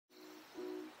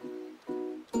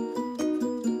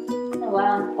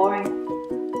wow, it's pouring.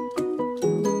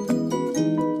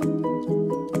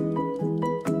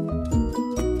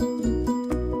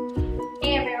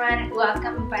 Hey everyone,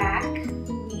 welcome back.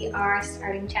 We are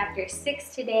starting chapter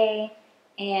 6 today,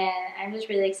 and I'm just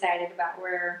really excited about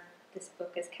where this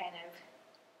book is kind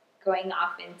of going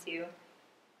off into.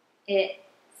 It's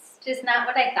just not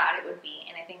what I thought it would be,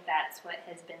 and I think that's what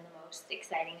has been the most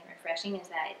exciting and refreshing, is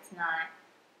that it's not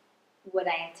what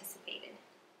I anticipated.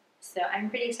 So I'm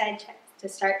pretty excited to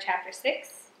start chapter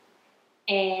 6,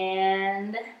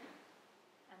 and I'm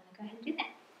going to go ahead and do that.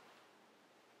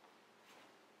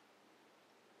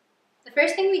 The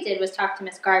first thing we did was talk to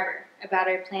Miss Garber about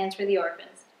our plans for the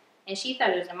orphans, and she thought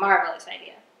it was a marvelous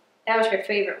idea. That was her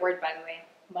favorite word, by the way,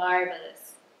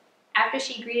 marvelous. After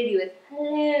she greeted you with,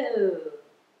 hello.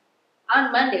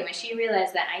 On Monday, when she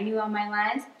realized that I knew all my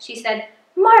lines, she said,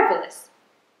 marvelous.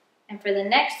 And for the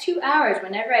next 2 hours,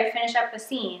 whenever I'd finish up a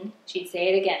scene, she'd say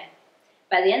it again.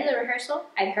 By the end of the rehearsal,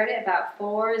 I'd heard it about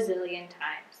 4 zillion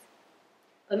times.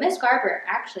 But Miss Garber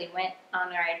actually went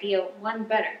on our idea one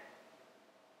better.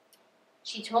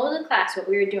 She told the class what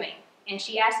we were doing, and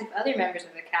she asked if other members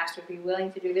of the cast would be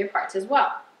willing to do their parts as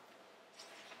well,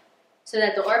 so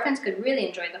that the orphans could really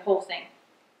enjoy the whole thing.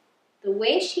 The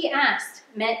way she asked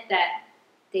meant that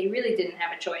they really didn't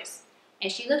have a choice,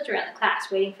 and she looked around the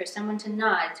class waiting for someone to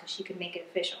nod so she could make it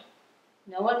official.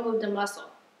 No one moved a muscle,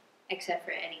 except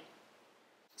for Eddie.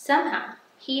 Somehow,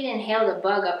 he'd inhaled a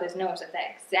bug up his nose at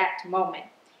that exact moment,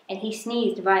 and he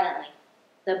sneezed violently.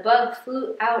 The bug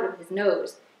flew out of his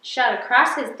nose, shot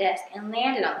across his desk, and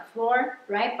landed on the floor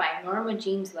right by Norma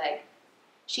Jean's leg.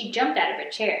 She jumped out of her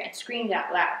chair and screamed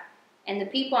out loud, and the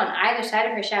people on either side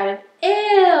of her shouted,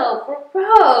 ew,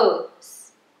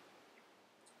 gross!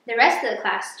 The rest of the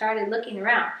class started looking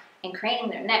around and craning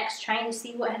their necks, trying to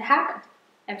see what had happened.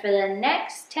 And for the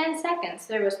next 10 seconds,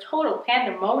 there was total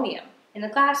pandemonium in the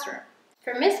classroom.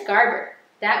 For Miss Garber,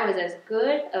 that was as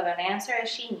good of an answer as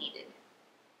she needed.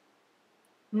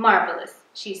 Marvelous,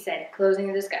 she said, closing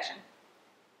the discussion.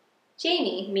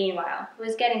 Jamie, meanwhile,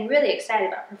 was getting really excited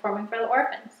about performing for the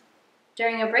orphans.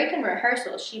 During a break in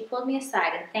rehearsal, she pulled me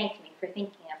aside and thanked me for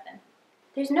thinking of them.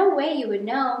 There's no way you would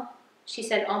know, she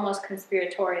said almost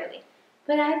conspiratorially,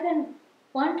 but I've been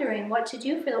wondering what to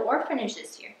do for the orphanage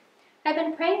this year. I've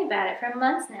been praying about it for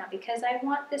months now because I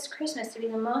want this Christmas to be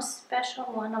the most special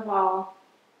one of all.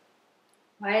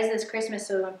 Why is this Christmas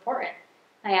so important?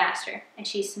 I asked her, and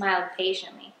she smiled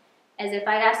patiently, as if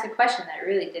I'd asked a question that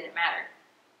really didn't matter.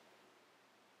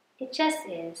 It just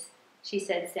is, she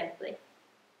said simply.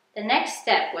 The next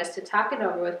step was to talk it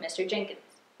over with Mr. Jenkins,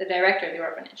 the director of the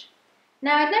orphanage.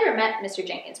 Now, I'd never met Mr.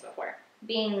 Jenkins before,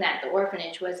 being that the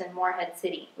orphanage was in Morehead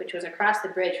City, which was across the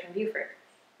bridge from Beaufort,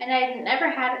 and I'd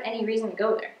never had any reason to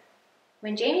go there.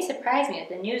 When Jamie surprised me with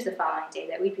the news the following day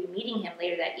that we'd be meeting him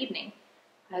later that evening,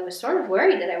 I was sort of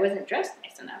worried that I wasn't dressed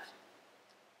nice enough.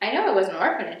 I know it was an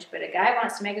orphanage, but a guy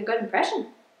wants to make a good impression.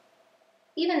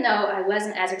 Even though I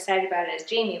wasn't as excited about it as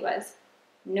Jamie was,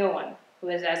 no one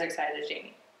was as excited as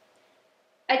Jamie.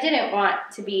 I didn't want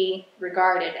to be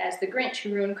regarded as the Grinch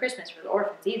who ruined Christmas for the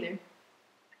orphans either.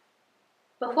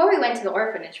 Before we went to the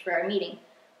orphanage for our meeting,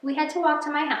 we had to walk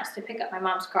to my house to pick up my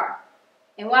mom's car.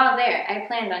 And while there, I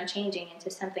planned on changing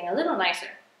into something a little nicer.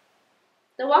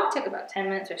 The walk took about 10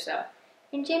 minutes or so,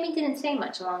 and Jamie didn't say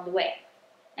much along the way,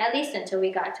 at least until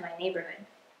we got to my neighborhood.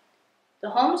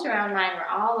 The homes around mine were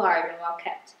all large and well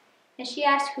kept, and she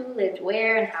asked who lived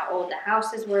where and how old the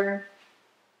houses were.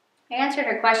 I answered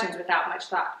her questions without much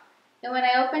thought, and when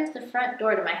I opened the front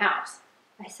door to my house,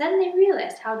 I suddenly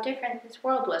realized how different this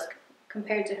world was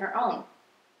compared to her own.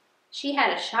 She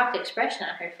had a shocked expression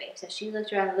on her face as she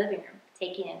looked around the living room,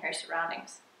 taking in her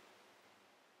surroundings.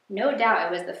 No doubt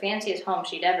it was the fanciest home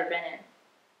she'd ever been in.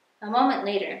 A moment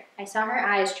later, I saw her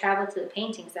eyes travel to the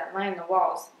paintings that lined the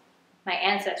walls, my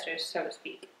ancestors, so to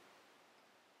speak.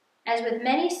 As with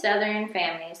many Southern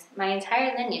families, my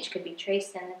entire lineage could be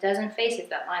traced in the dozen faces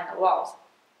that lined the walls.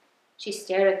 She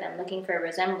stared at them, looking for a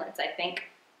resemblance, I think.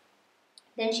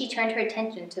 Then she turned her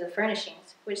attention to the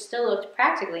furnishings, which still looked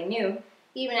practically new,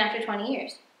 even after 20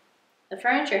 years. The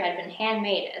furniture had been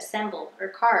handmade, assembled, or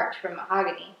carved from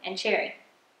mahogany and cherry,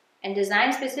 and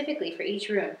designed specifically for each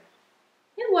room.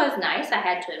 It was nice, I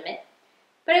had to admit,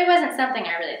 but it wasn't something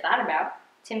I really thought about.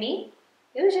 To me,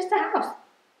 it was just a house.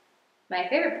 My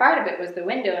favorite part of it was the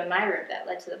window in my room that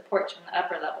led to the porch on the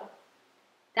upper level.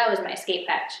 That was my escape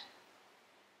hatch.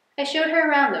 I showed her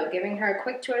around, though, giving her a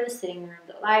quick tour of the sitting room,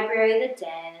 the library, the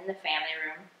den, and the family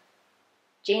room.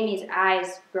 Jamie's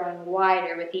eyes growing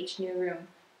wider with each new room.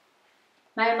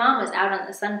 My mom was out on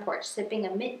the sun porch sipping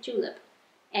a mint julep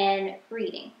and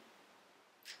reading.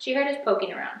 She heard us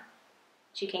poking around.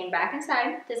 She came back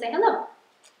inside to say hello.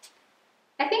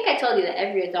 I think I told you that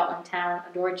every adult in town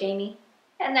adored Jamie,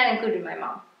 and that included my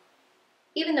mom.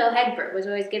 Even though Hedbert was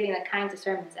always giving the kinds of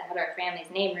sermons that had our family's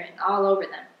name written all over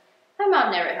them, my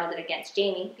mom never held it against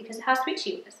Jamie because of how sweet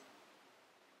she was.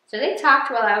 So they talked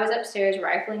while I was upstairs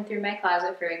rifling through my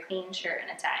closet for a clean shirt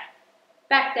and a tie.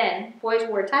 Back then, boys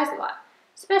wore ties a lot,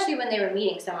 especially when they were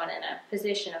meeting someone in a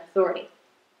position of authority.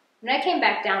 When I came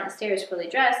back down the stairs fully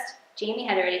dressed, Jamie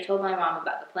had already told my mom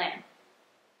about the plan.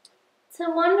 "It's a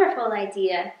wonderful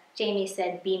idea," Jamie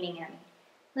said, beaming at me.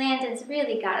 "Landon's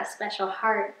really got a special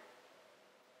heart."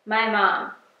 My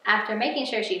mom, after making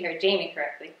sure she heard Jamie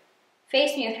correctly,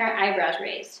 faced me with her eyebrows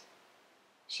raised.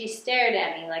 She stared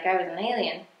at me like I was an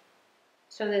alien.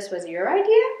 "So this was your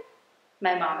idea?"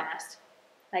 my mom asked.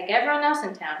 Like everyone else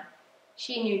in town,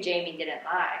 she knew Jamie didn't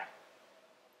lie.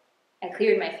 I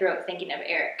cleared my throat thinking of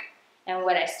Eric and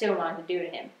what I still wanted to do to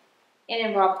him. It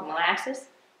involved molasses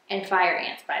and fire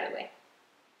ants, by the way.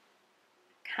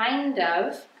 "Kind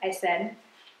of," I said.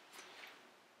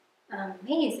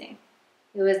 Amazing.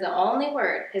 It was the only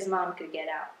word his mom could get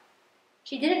out.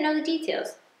 She didn't know the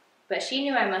details, but she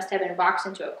knew I must have been boxed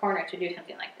into a corner to do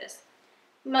something like this.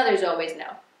 Mothers always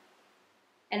know.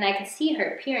 And I could see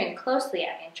her peering closely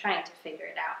at me and trying to figure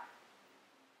it out.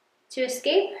 To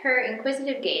escape her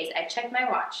inquisitive gaze, I checked my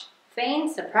watch,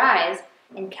 feigned surprise,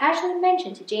 and casually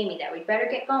mentioned to Jamie that we'd better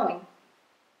get going.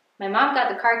 My mom got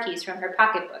the car keys from her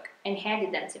pocketbook and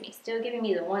handed them to me, still giving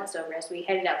me the once-over as we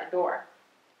headed out the door.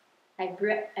 I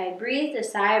breathed a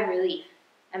sigh of relief,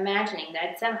 imagining that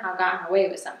I'd somehow gotten away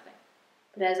with something.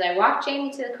 But as I walked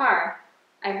Jamie to the car,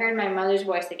 I heard my mother's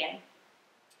voice again.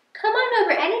 "Come on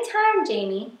over any time,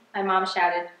 Jamie," my mom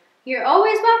shouted. "You're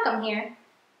always welcome here."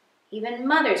 Even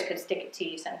mothers could stick it to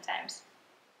you sometimes.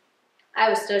 I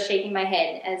was still shaking my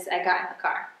head as I got in the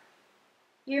car.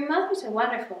 "Your mother's a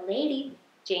wonderful lady,"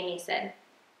 Jamie said.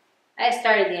 I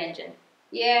started the engine.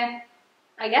 "Yeah,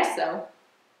 I guess so."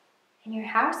 "And your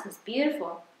house is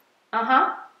beautiful."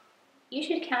 "Uh-huh." "You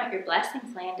should count your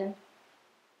blessings, Landon."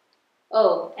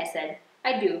 "Oh," I said,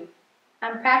 "I do.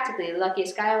 I'm practically the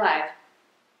luckiest guy alive."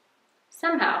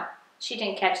 Somehow, she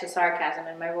didn't catch the sarcasm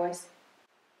in my voice.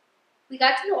 We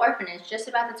got to the orphanage just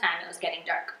about the time it was getting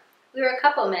dark. We were a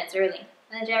couple of minutes early,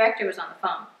 and the director was on the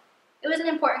phone. It was an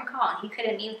important call, and he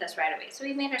couldn't meet with us right away, so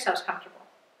we made ourselves comfortable.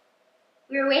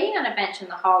 We were waiting on a bench in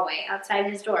the hallway outside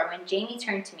his door when Jamie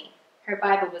turned to me. Her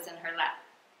Bible was in her lap.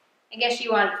 I guess she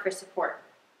wanted it for support.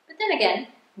 But then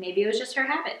again, maybe it was just her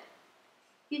habit.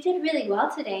 "You did really well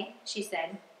today," she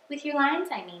said. "With your lines,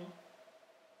 I mean."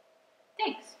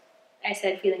 "Thanks," I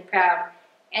said, feeling proud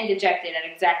and dejected at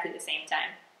exactly the same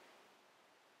time.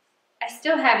 "I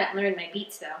still haven't learned my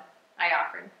beats, though," I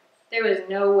offered. There was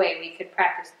no way we could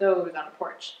practice those on a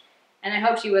porch, and I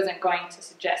hoped she wasn't going to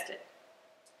suggest it.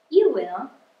 "You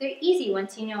will. They're easy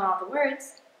once you know all the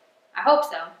words." "I hope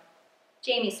so."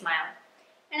 Jamie smiled,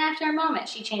 and after a moment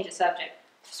she changed the subject,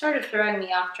 sort of throwing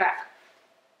me off track.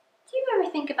 "Do you ever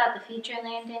think about the future,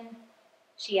 Landon?"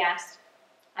 she asked.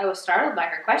 I was startled by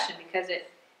her question because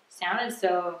it sounded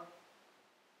so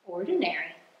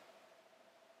ordinary.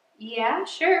 "Yeah,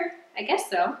 sure, I guess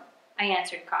so," I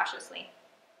answered cautiously.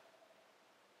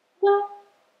 "Well,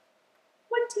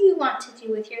 what do you want to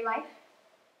do with your life?"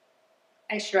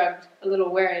 I shrugged, a little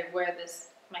wary of where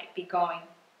this might be going.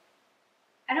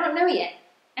 "I don't know yet.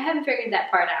 I haven't figured that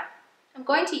part out. I'm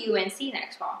going to UNC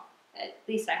next fall. At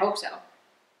least I hope so.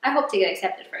 I hope to get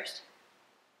accepted first."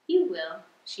 "You will,"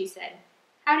 she said.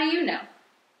 "How do you know?"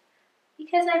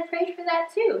 "Because I prayed for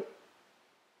that too."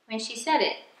 When she said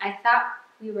it, I thought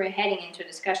we were heading into a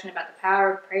discussion about the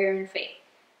power of prayer and faith.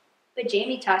 But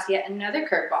Jamie tossed yet another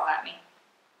curveball at me.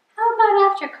 "How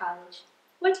about after college?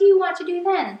 What do you want to do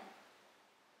then?"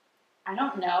 "I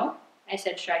don't know," I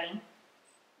said, shrugging.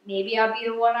 "Maybe I'll be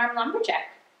a one-armed lumberjack."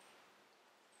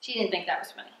 She didn't think that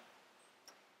was funny.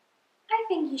 "I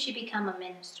think you should become a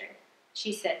minister,"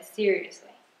 she said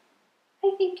seriously.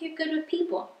 "I think you're good with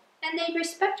people, and they'd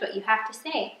respect what you have to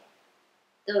say."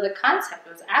 Though the concept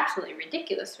was absolutely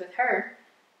ridiculous with her,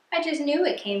 I just knew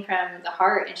it came from the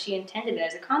heart and she intended it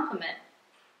as a compliment.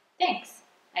 "Thanks,"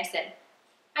 I said.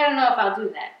 "I don't know if I'll do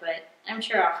that, but I'm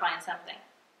sure I'll find something."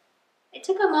 It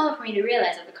took a moment for me to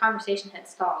realize that the conversation had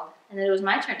stalled and that it was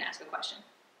my turn to ask a question.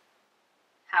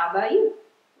 "How about you?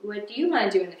 What do you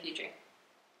want to do in the future?"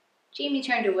 Jamie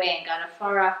turned away and got a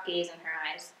far-off gaze in her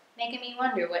eyes, making me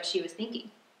wonder what she was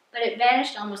thinking, but it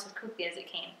vanished almost as quickly as it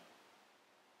came.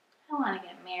 "I want to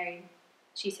get married,"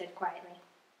 she said quietly.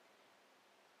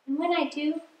 "And when I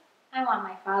do, I want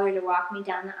my father to walk me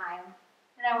down the aisle,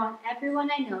 and I want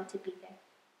everyone I know to be there.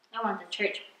 I want the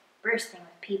church bursting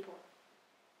with people."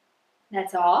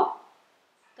 That's all?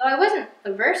 Though I wasn't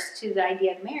averse to the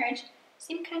idea of marriage, it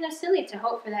seemed kind of silly to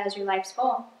hope for that as your life's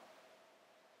goal.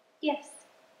 Yes,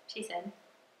 she said.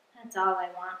 That's all I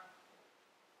want.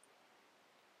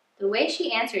 The way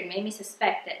she answered made me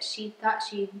suspect that she thought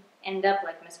she'd end up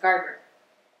like Miss Garber.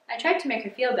 I tried to make her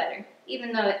feel better,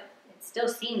 even though it still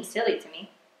seemed silly to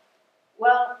me.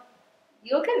 Well,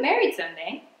 you'll get married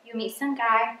someday. You'll meet some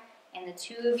guy, and the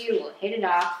two of you will hit it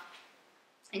off,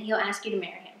 and he'll ask you to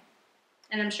marry him.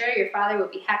 And I'm sure your father will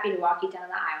be happy to walk you down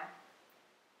the aisle.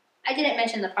 I didn't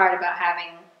mention the part about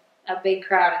having a big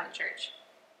crowd in the church.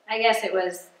 I guess it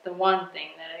was the one thing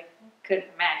that I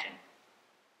couldn't imagine.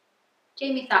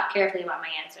 Jamie thought carefully about my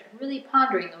answer, really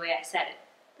pondering the way I said it,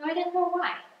 though I didn't know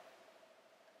why.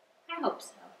 I hope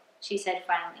so, she said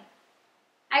finally.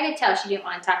 I could tell she didn't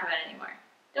want to talk about it anymore.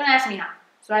 Don't ask me how,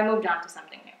 so I moved on to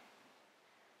something new.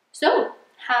 So,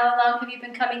 how long have you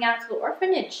been coming out to the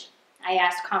orphanage? I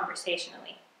asked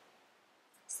conversationally.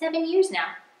 7 years now.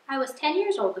 I was 10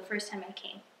 years old the first time I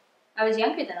came. I was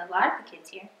younger than a lot of the kids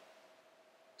here.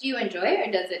 Do you enjoy it,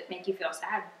 or does it make you feel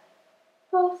sad?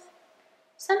 Both.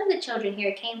 Some of the children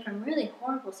here came from really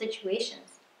horrible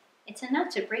situations. It's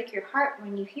enough to break your heart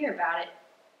when you hear about it.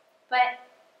 But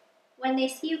when they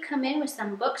see you come in with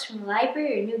some books from the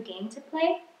library or a new game to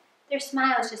play, their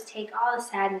smiles just take all the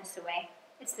sadness away.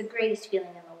 It's the greatest feeling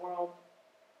in the world.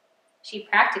 She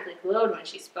practically glowed when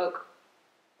she spoke.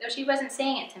 Though she wasn't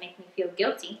saying it to make me feel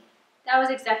guilty, that was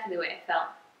exactly the way I felt.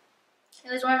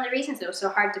 It was one of the reasons it was so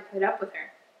hard to put up with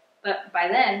her. But by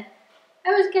then,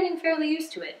 I was getting fairly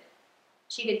used to it.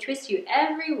 She could twist you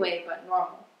every way but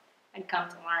normal. I'd come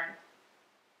to learn.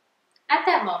 At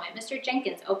that moment, Mr.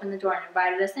 Jenkins opened the door and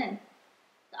invited us in.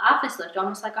 The office looked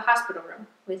almost like a hospital room,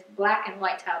 with black and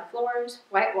white tiled floors,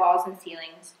 white walls and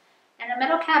ceilings, and a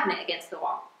metal cabinet against the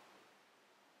wall.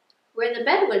 Where the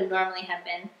bed would normally have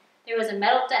been, there was a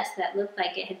metal desk that looked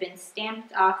like it had been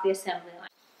stamped off the assembly line.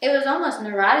 It was almost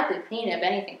neurotically clean of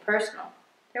anything personal.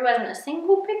 There wasn't a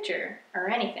single picture or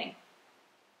anything.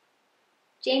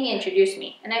 Jamie introduced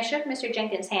me, and I shook Mr.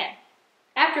 Jenkins' hand.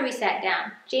 After we sat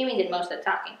down, Jamie did most of the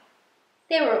talking.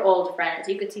 They were old friends,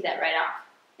 you could see that right off,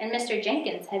 and Mr.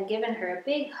 Jenkins had given her a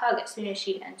big hug as soon as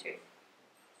she'd entered.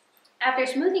 After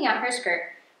smoothing out her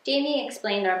skirt, Jamie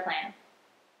explained our plan.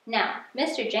 Now,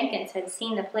 Mr. Jenkins had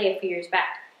seen the play a few years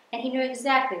back, and he knew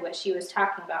exactly what she was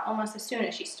talking about almost as soon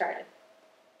as she started.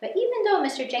 But even though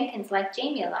Mr. Jenkins liked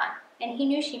Jamie a lot, and he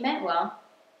knew she meant well,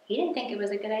 he didn't think it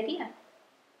was a good idea.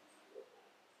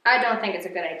 I don't think it's a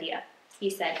good idea, he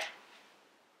said.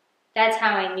 That's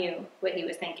how I knew what he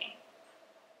was thinking.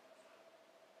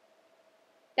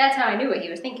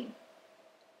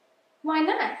 Why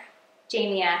not?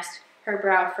 Jamie asked, her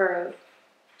brow furrowed.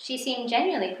 She seemed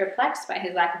genuinely perplexed by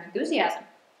his lack of enthusiasm.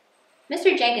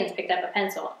 Mr. Jenkins picked up a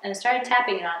pencil and started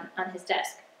tapping it on his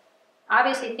desk,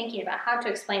 obviously thinking about how to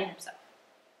explain himself.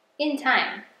 In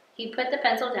time, he put the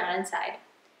pencil down and sighed.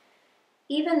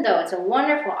 Even though it's a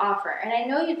wonderful offer, and I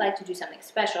know you'd like to do something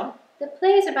special, the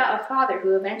play is about a father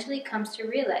who eventually comes to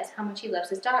realize how much he loves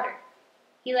his daughter.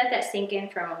 He let that sink in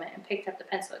for a moment and picked up the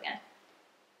pencil again.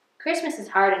 Christmas is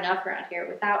hard enough around here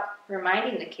without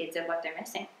reminding the kids of what they're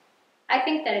missing. I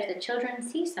think that if the children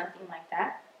see something like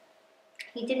that...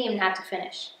 He didn't even have to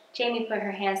finish. Jamie put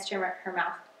her hands to her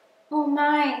mouth. Oh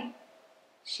my,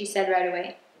 she said right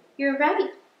away. You're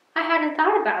right. I hadn't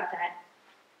thought about that.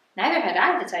 Neither had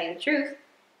I, to tell you the truth.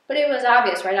 But it was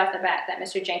obvious right off the bat that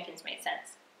Mr. Jenkins made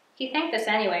sense. He thanked us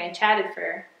anyway and chatted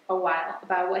for a while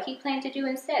about what he planned to do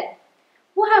instead.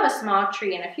 We'll have a small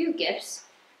tree and a few gifts,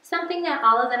 something that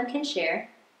all of them can share.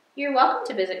 You're welcome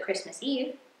to visit Christmas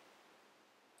Eve.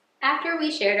 After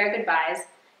we shared our goodbyes,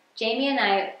 Jamie and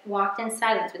I walked in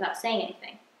silence without saying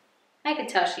anything. I could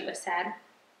tell she was sad.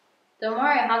 The more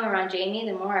I hung around Jamie,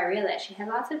 the more I realized she had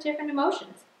lots of different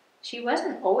emotions. She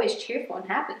wasn't always cheerful and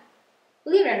happy.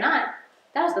 Believe it or not,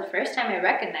 that was the first time I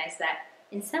recognized that,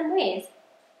 in some ways,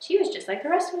 she was just like the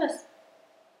rest of us.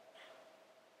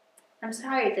 I'm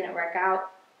sorry it didn't work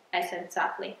out, I said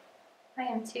softly. I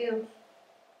am too.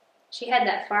 She had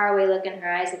that faraway look in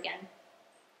her eyes again,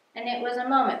 and it was a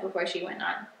moment before she went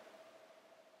on.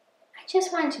 I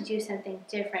just wanted to do something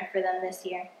different for them this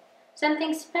year,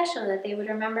 something special that they would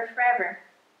remember forever.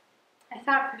 I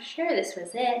thought for sure this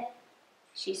was it.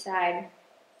 She sighed.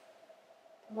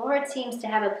 The Lord seems to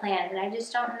have a plan that I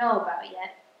just don't know about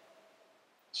yet.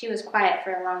 She was quiet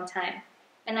for a long time,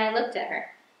 and I looked at her.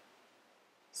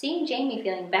 Seeing Jamie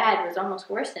feeling bad was almost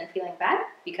worse than feeling bad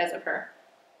because of her.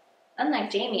 Unlike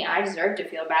Jamie, I deserved to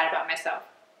feel bad about myself.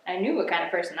 I knew what kind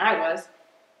of person I was.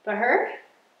 But her?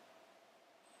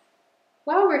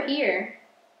 While we're here,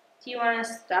 do you want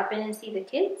to stop in and see the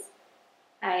kids?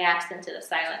 I asked into the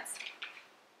silence.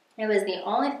 It was the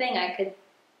only thing I could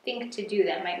think to do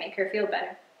that might make her feel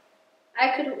better.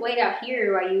 I could wait out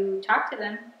here while you talk to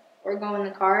them, or go in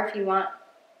the car if you want.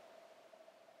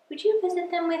 Would you visit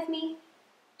them with me?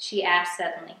 She asked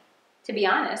suddenly. To be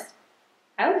honest,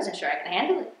 I wasn't sure I could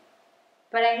handle it,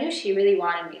 but I knew she really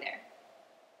wanted me there,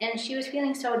 and she was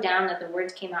feeling so down that the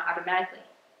words came out automatically.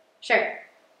 Sure,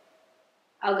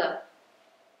 I'll go.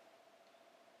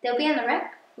 They'll be in the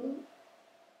rec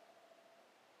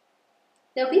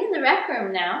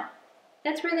room now.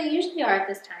 That's where they usually are at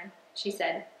this time, she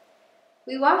said.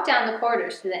 We walked down the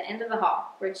corridors to the end of the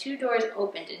hall, where 2 doors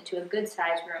opened into a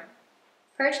good-sized room.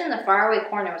 Perched in the faraway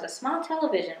corner was a small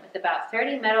television with about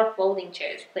 30 metal folding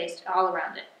chairs placed all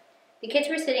around it. The kids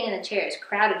were sitting in the chairs,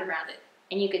 crowded around it,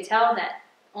 and you could tell that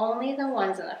only the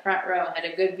ones in the front row had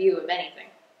a good view of anything.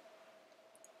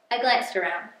 I glanced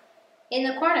around. In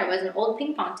the corner was an old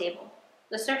ping-pong table.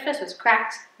 The surface was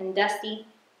cracked and dusty,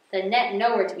 the net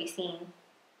nowhere to be seen.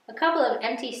 A couple of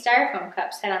empty styrofoam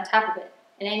cups sat on top of it,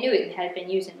 and I knew it had been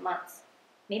used in months,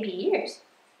 maybe years.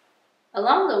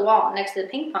 Along the wall next to the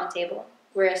ping-pong table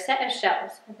were a set of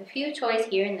shelves with a few toys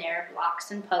here and there,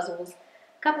 blocks and puzzles,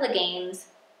 a couple of games.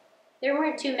 There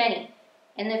weren't too many,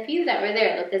 and the few that were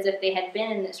there looked as if they had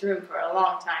been in this room for a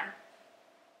long time.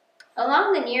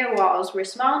 Along the near walls were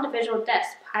small individual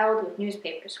desks piled with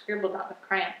newspapers scribbled on with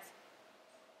crayons.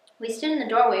 We stood in the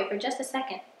doorway for just a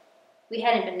second. We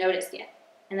hadn't been noticed yet,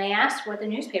 and I asked what the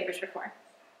newspapers were for.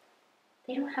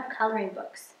 They don't have coloring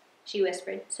books, she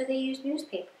whispered, so they use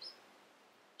newspapers.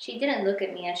 She didn't look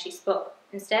at me as she spoke.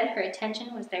 Instead, her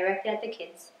attention was directed at the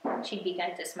kids. She'd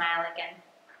begun to smile again.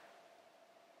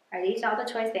 Are these all the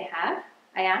toys they have?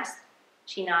 I asked.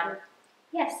 She nodded.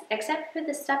 Yes, except for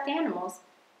the stuffed animals.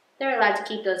 They're allowed to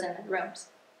keep those in their rooms.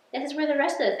 This is where the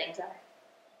rest of the things are.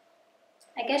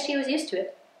 I guess she was used to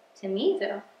it. To me,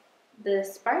 though, the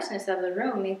sparseness of the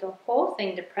room made the whole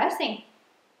thing depressing.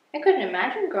 I couldn't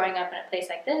imagine growing up in a place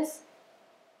like this.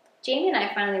 Jamie and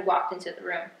I finally walked into the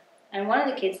room, and one of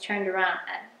the kids turned around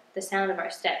at the sound of our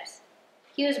steps.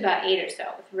 He was about 8 or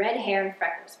so, with red hair and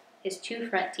freckles, his 2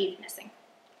 front teeth missing.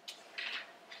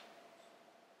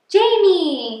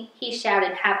 Jamie! He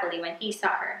shouted happily when he saw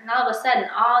her, and all of a sudden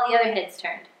all the other heads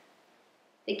turned.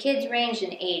 The kids ranged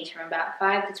in age from about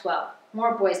 5 to 12,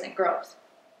 more boys than girls.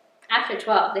 After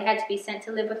 12, they had to be sent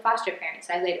to live with foster parents,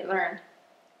 I later learned.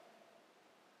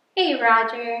 Hey,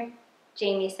 Roger,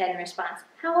 Jamie said in response.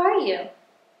 How are you?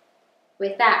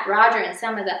 With that, Roger and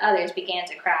some of the others began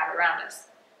to crowd around us.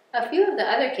 A few of the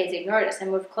other kids ignored us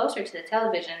and moved closer to the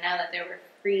television now that there were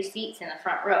free seats in the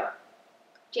front row.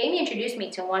 Jamie introduced me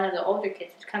to one of the older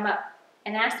kids who'd come up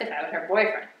and asked if I was her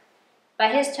boyfriend. By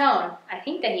his tone, I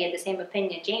think that he had the same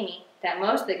opinion as Jamie that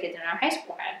most of the kids in our high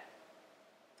school had.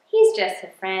 He's just a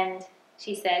friend,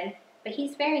 she said, but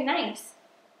he's very nice.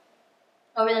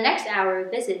 Over the next hour, we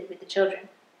visited with the children.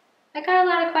 I got a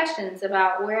lot of questions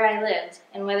about where I lived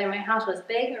and whether my house was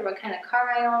big or what kind of car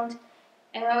I owned,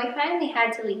 and when we finally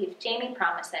had to leave, Jamie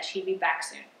promised that she'd be back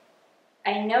soon.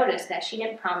 I noticed that she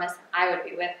didn't promise I would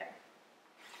be with her.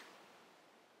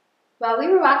 While we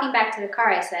were walking back to the car,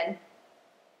 I said,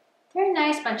 They're a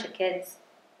nice bunch of kids.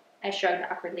 I shrugged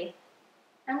awkwardly.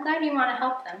 I'm glad you want to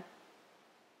help them.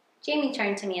 Jamie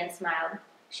turned to me and smiled.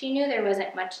 She knew there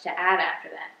wasn't much to add after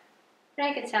that, but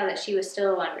I could tell that she was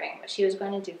still wondering what she was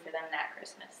going to do for them that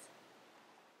Christmas.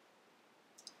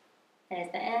 That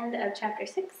is the end of chapter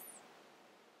 6.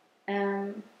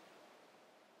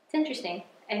 It's interesting.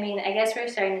 I mean, I guess we're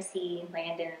starting to see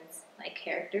Landon's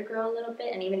character grow a little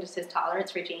bit, and even just his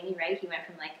tolerance for Jamie, right? He went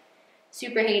from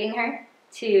super hating her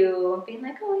to being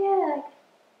oh yeah,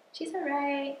 she's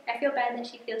alright. I feel bad that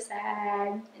she feels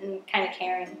sad, and kind of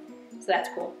caring. So that's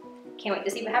cool. Can't wait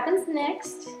to see what happens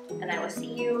next, and I will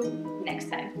see you next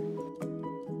time.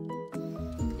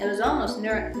 It was almost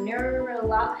neurotically.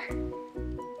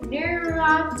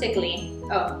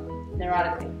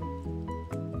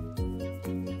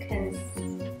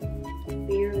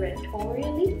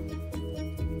 Conspiratorially?